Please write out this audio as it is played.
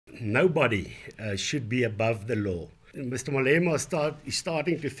nobody should be above the law. Mr. Malema is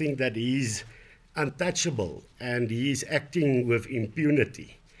starting to think that he's untouchable and he's acting with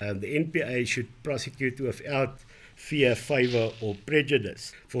impunity. The NPA should prosecute without fear, favour or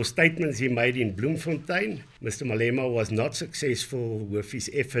prejudice. For statements he made in Bloemfontein, Mr. Malema was not successful with his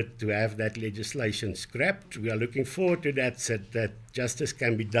effort to have that legislation scrapped. We are looking forward to that justice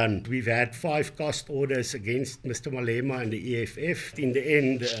can be done. We've had 5 cost orders against Mr. Malema and the EFF. In the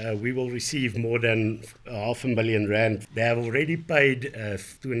end, we will receive more than R500,000. They have already paid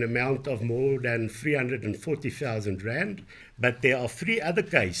to an amount of more than 340,000 Rand. But there are 3 other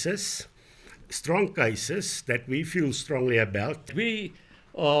cases, strong cases, that we feel strongly about. We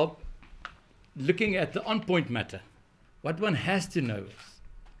are looking at the on-point matter. What one has to know is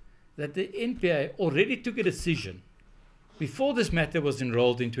that the NPA already took a decision before this matter was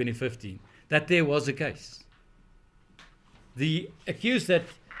enrolled in 2015 that there was a case. The accused that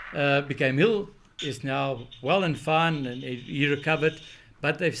became ill is now well and fine and he recovered,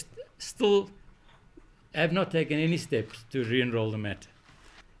 but they've still have not taken any steps to re-enroll the matter.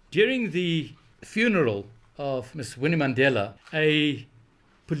 During the funeral of Ms. Winnie Mandela, a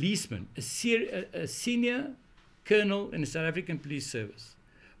policeman, a senior colonel in the South African Police Service,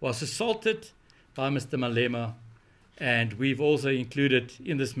 was assaulted by Mr. Malema, and we've also included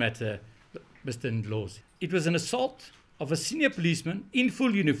in this matter Mr. Ndlozi. It was an assault of a senior policeman in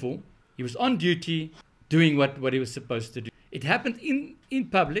full uniform. He was on duty doing what he was supposed to do. It happened in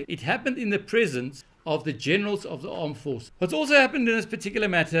public. It happened in the presence of the generals of the armed forces. What's also happened in this particular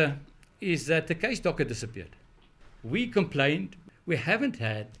matter is that the case docket disappeared. We complained. We haven't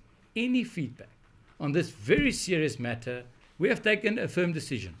had any feedback on this very serious matter. We have taken a firm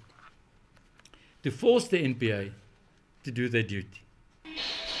decision to force the NPA to do their duty.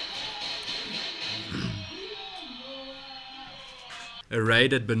 A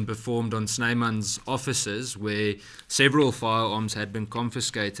raid had been performed on Snyman's offices where several firearms had been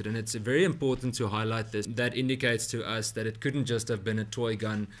confiscated, and it's very important to highlight this. That indicates to us that it couldn't just have been a toy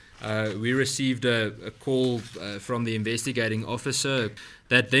gun. We received a call from the investigating officer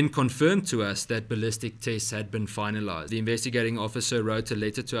that then confirmed to us that ballistic tests had been finalized. The investigating officer wrote a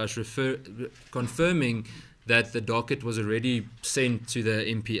letter to us confirming that the docket was already sent to the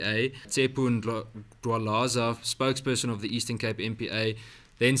NPA. Tsepu Ndwalaza, spokesperson of the Eastern Cape NPA,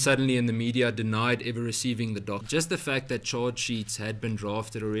 then suddenly in the media denied ever receiving the docket. Just the fact that charge sheets had been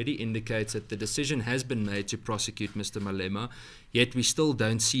drafted already indicates that the decision has been made to prosecute Mr. Malema, yet we still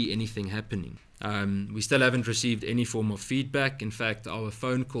don't see anything happening. We still haven't received any form of feedback. In fact, our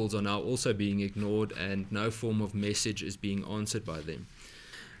phone calls are now also being ignored and no form of message is being answered by them.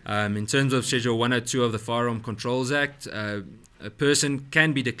 In terms of Schedule 102 of the Firearm Controls Act, a person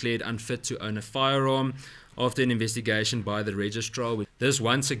can be declared unfit to own a firearm after an investigation by the registrar. This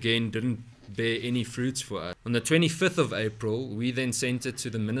once again didn't bear any fruits for us. On the 25th of April, we then sent it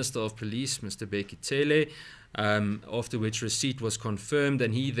to the Minister of Police, Mr. Bekitele, after which receipt was confirmed,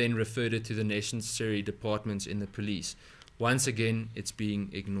 and he then referred it to the necessary departments in the police. Once again, it's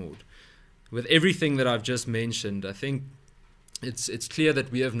being ignored. With everything that I've just mentioned, I think it's clear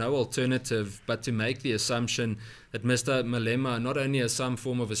that we have no alternative but to make the assumption that Mr. Malema not only has some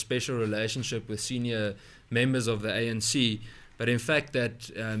form of a special relationship with senior members of the ANC, but in fact that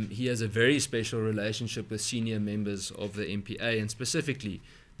he has a very special relationship with senior members of the NPA and specifically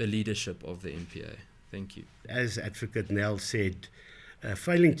the leadership of the NPA. Thank you. As Advocate Nell said,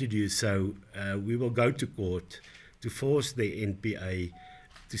 failing to do so, we will go to court to force the NPA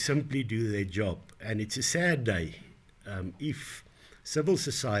to simply do their job. And it's a sad day if civil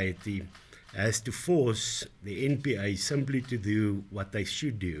society has to force the NPA simply to do what they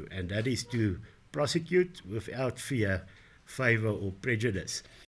should do, and that is to prosecute without fear, favour or prejudice.